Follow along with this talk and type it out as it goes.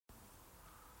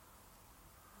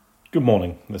Good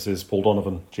morning. This is Paul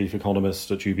Donovan, Chief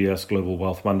Economist at UBS Global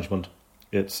Wealth Management.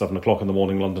 It's 7 o'clock in the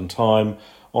morning London time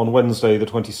on Wednesday, the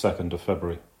 22nd of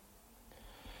February.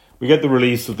 We get the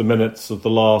release of the minutes of the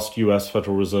last US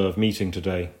Federal Reserve meeting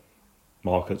today.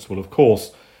 Markets will, of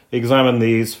course, examine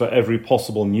these for every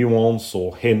possible nuance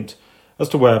or hint as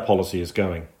to where policy is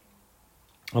going.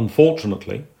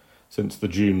 Unfortunately, since the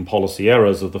June policy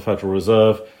errors of the Federal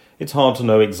Reserve, it's hard to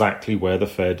know exactly where the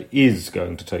Fed is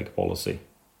going to take policy.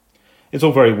 It's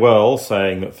all very well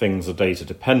saying that things are data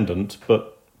dependent,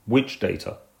 but which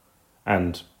data?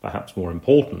 And, perhaps more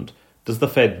important, does the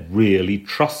Fed really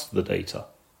trust the data?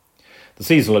 The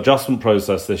seasonal adjustment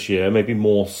process this year may be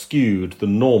more skewed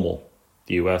than normal.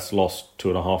 The US lost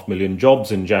 2.5 million jobs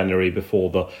in January before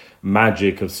the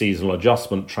magic of seasonal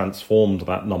adjustment transformed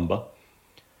that number.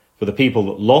 For the people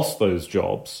that lost those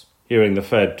jobs, hearing the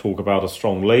Fed talk about a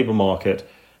strong labour market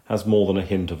has more than a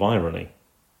hint of irony.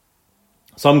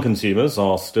 Some consumers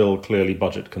are still clearly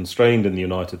budget constrained in the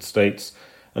United States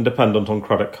and dependent on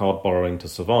credit card borrowing to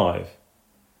survive.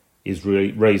 Is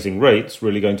raising rates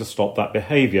really going to stop that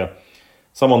behaviour?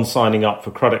 Someone signing up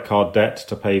for credit card debt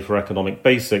to pay for economic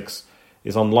basics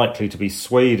is unlikely to be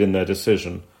swayed in their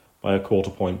decision by a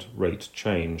quarter-point rate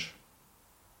change.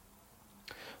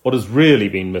 What has really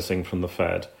been missing from the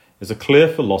Fed is a clear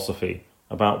philosophy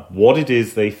about what it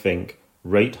is they think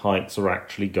rate hikes are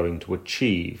actually going to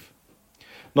achieve.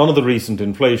 None of the recent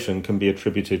inflation can be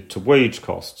attributed to wage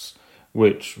costs,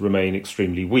 which remain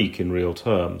extremely weak in real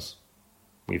terms.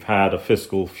 We've had a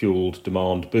fiscal-fueled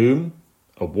demand boom,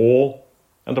 a war,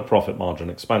 and a profit margin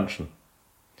expansion.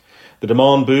 The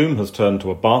demand boom has turned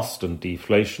to a bust and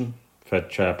deflation. Fed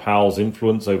Chair Powell's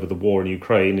influence over the war in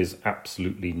Ukraine is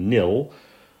absolutely nil,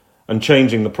 and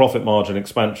changing the profit margin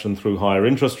expansion through higher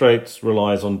interest rates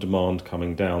relies on demand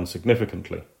coming down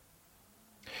significantly.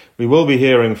 We will be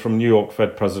hearing from New York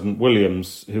Fed President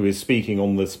Williams, who is speaking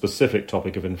on the specific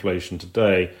topic of inflation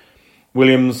today.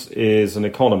 Williams is an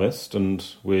economist and,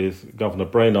 with Governor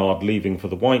Brainard leaving for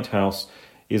the White House,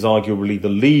 is arguably the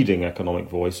leading economic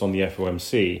voice on the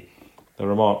FOMC. Their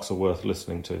remarks are worth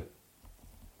listening to.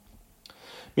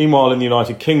 Meanwhile, in the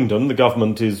United Kingdom, the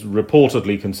government is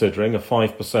reportedly considering a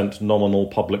 5% nominal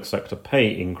public sector pay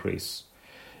increase.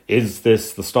 Is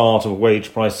this the start of a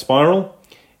wage price spiral?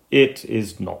 It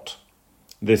is not.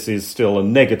 This is still a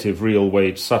negative real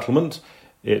wage settlement.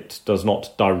 It does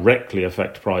not directly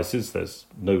affect prices. There's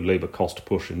no labour cost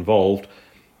push involved.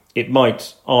 It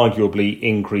might arguably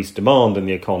increase demand in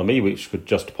the economy, which could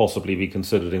just possibly be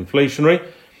considered inflationary.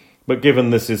 But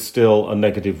given this is still a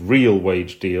negative real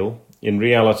wage deal, in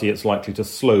reality it's likely to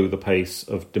slow the pace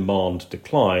of demand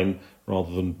decline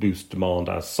rather than boost demand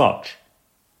as such.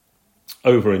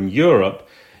 Over in Europe,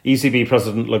 ECB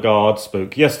President Lagarde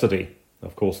spoke yesterday,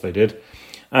 of course they did,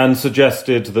 and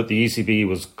suggested that the ECB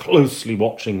was closely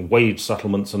watching wage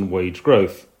settlements and wage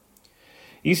growth.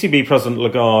 ECB President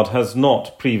Lagarde has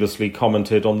not previously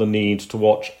commented on the need to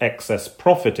watch excess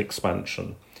profit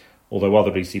expansion, although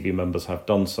other ECB members have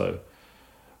done so.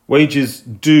 Wages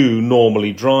do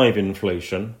normally drive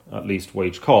inflation, at least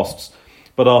wage costs,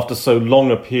 but after so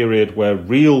long a period where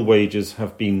real wages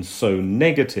have been so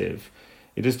negative,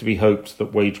 it is to be hoped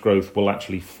that wage growth will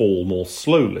actually fall more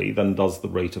slowly than does the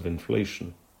rate of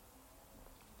inflation.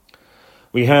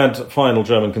 We had final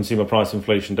German consumer price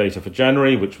inflation data for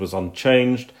January, which was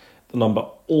unchanged. The number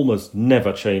almost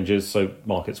never changes, so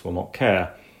markets will not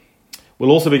care.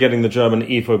 We'll also be getting the German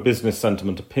Ifo Business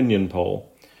Sentiment Opinion Poll.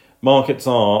 Markets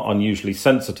are unusually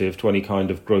sensitive to any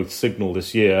kind of growth signal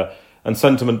this year, and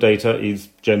sentiment data is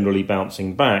generally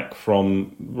bouncing back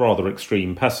from rather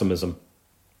extreme pessimism.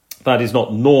 That is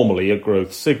not normally a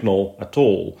growth signal at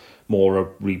all, more a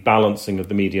rebalancing of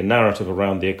the media narrative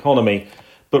around the economy,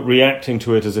 but reacting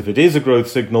to it as if it is a growth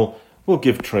signal will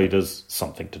give traders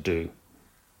something to do.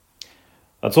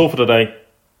 That's all for today.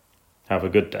 Have a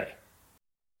good day.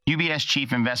 UBS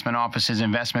Chief Investment Office's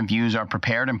investment views are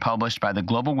prepared and published by the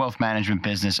global wealth management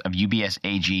business of UBS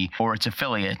AG or its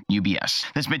affiliate,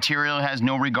 UBS. This material has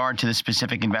no regard to the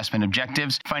specific investment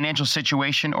objectives, financial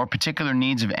situation, or particular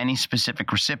needs of any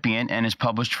specific recipient and is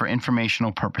published for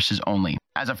informational purposes only.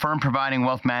 As a firm providing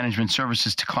wealth management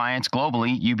services to clients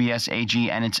globally, UBS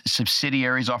AG and its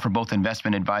subsidiaries offer both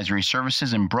investment advisory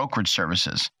services and brokerage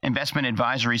services. Investment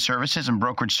advisory services and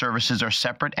brokerage services are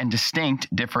separate and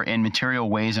distinct, differ in material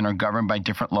ways, and are governed by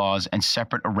different laws and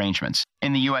separate arrangements.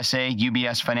 In the USA,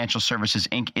 UBS Financial Services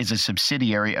Inc. is a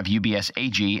subsidiary of UBS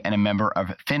AG and a member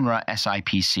of FINRA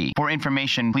SIPC. For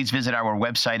information, please visit our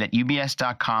website at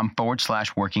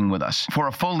ubs.com/working with us. For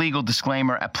a full legal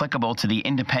disclaimer applicable to the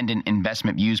independent investment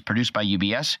investment views produced by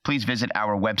UBS, please visit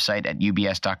our website at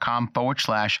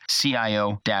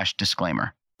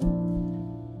ubs.com/CIO-disclaimer.